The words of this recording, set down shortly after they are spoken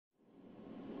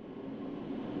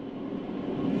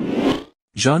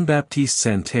Jean-Baptiste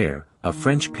Santerre, a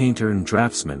French painter and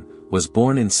draftsman, was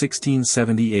born in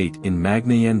 1678 in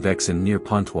Magny-en-Vexin near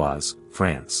Pontoise,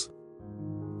 France.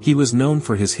 He was known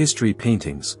for his history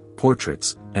paintings,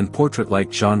 portraits, and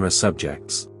portrait-like genre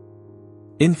subjects.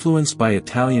 Influenced by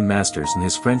Italian masters and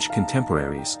his French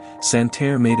contemporaries,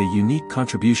 Santerre made a unique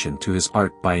contribution to his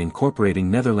art by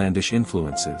incorporating Netherlandish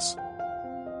influences.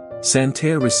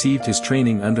 Santerre received his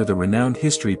training under the renowned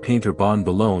history painter Van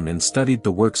Bellone and studied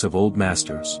the works of old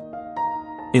masters.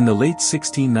 In the late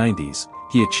 1690s,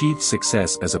 he achieved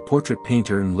success as a portrait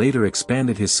painter and later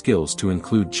expanded his skills to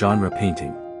include genre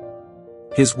painting.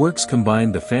 His works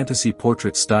combined the fantasy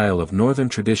portrait style of northern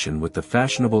tradition with the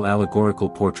fashionable allegorical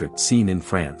portrait seen in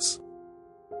France.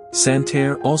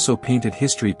 Santerre also painted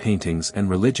history paintings and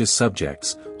religious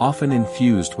subjects, often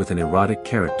infused with an erotic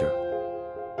character.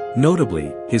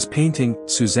 Notably, his painting,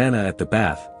 Susanna at the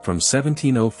Bath, from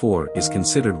 1704 is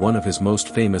considered one of his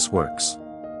most famous works.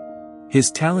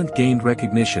 His talent gained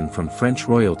recognition from French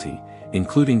royalty,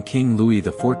 including King Louis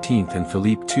XIV and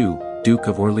Philippe II, Duke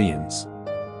of Orleans.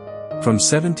 From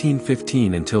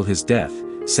 1715 until his death,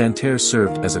 Santerre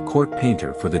served as a court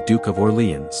painter for the Duke of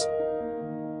Orleans.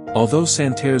 Although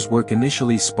Santerre's work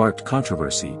initially sparked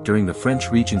controversy during the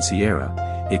French Regency era,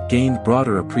 it gained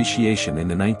broader appreciation in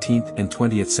the 19th and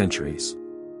 20th centuries.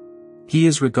 He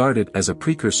is regarded as a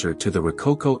precursor to the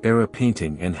Rococo-era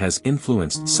painting and has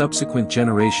influenced subsequent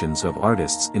generations of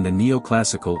artists in the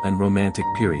neoclassical and Romantic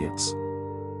periods.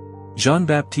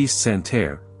 Jean-Baptiste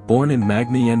Santerre, born in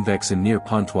Magny-en-Vexin near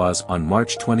Pontoise on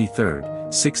March 23,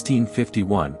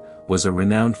 1651, was a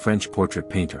renowned French portrait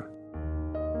painter.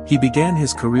 He began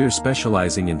his career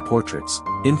specializing in portraits,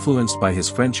 influenced by his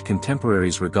French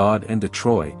contemporaries Rigaud and de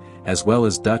Troyes, as well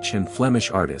as Dutch and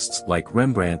Flemish artists like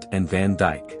Rembrandt and Van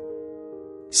Dyck.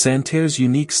 Santerre's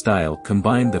unique style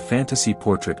combined the fantasy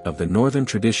portrait of the northern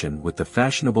tradition with the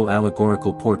fashionable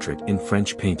allegorical portrait in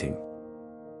French painting.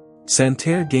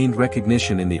 Santerre gained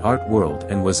recognition in the art world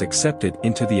and was accepted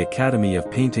into the Academy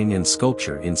of Painting and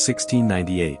Sculpture in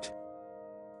 1698.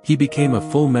 He became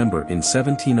a full member in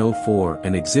 1704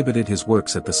 and exhibited his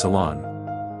works at the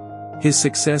Salon. His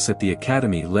success at the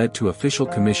Academy led to official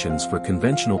commissions for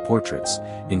conventional portraits,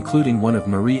 including one of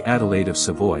Marie Adelaide of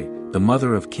Savoy, the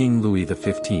mother of King Louis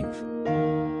XV.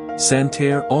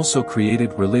 Santerre also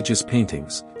created religious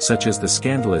paintings, such as the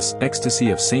scandalous Ecstasy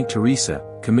of Saint Teresa,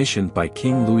 commissioned by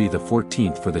King Louis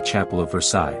XIV for the Chapel of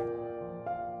Versailles.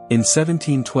 In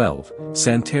 1712,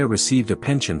 Santerre received a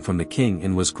pension from the king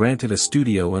and was granted a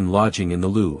studio and lodging in the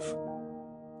Louvre.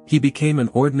 He became an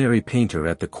ordinary painter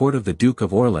at the court of the Duke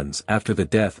of Orleans after the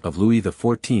death of Louis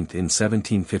XIV in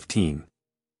 1715.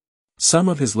 Some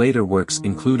of his later works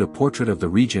include a portrait of the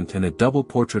regent and a double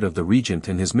portrait of the regent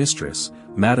and his mistress,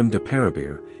 Madame de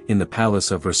Parabère, in the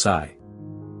Palace of Versailles.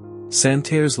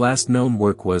 Santerre's last known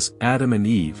work was Adam and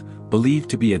Eve, believed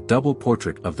to be a double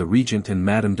portrait of the regent and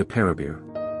Madame de Parabère.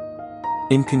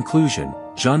 In conclusion,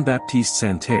 Jean-Baptiste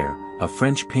Santerre, a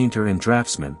French painter and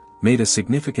draftsman, made a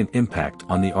significant impact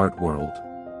on the art world.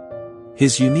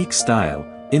 His unique style,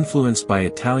 influenced by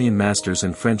Italian masters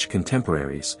and French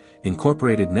contemporaries,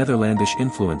 incorporated Netherlandish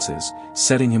influences,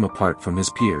 setting him apart from his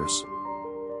peers.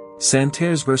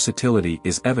 Santerre's versatility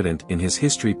is evident in his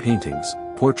history paintings,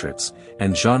 portraits,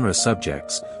 and genre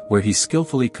subjects, where he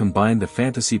skillfully combined the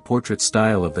fantasy portrait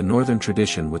style of the northern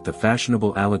tradition with the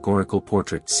fashionable allegorical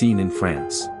portrait seen in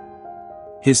France.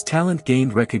 His talent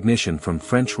gained recognition from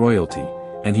French royalty,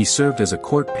 and he served as a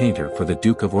court painter for the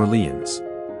Duke of Orleans.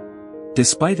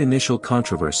 Despite initial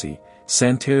controversy,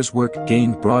 Santerre's work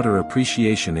gained broader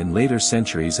appreciation in later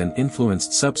centuries and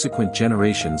influenced subsequent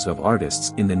generations of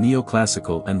artists in the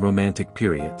neoclassical and Romantic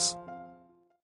periods.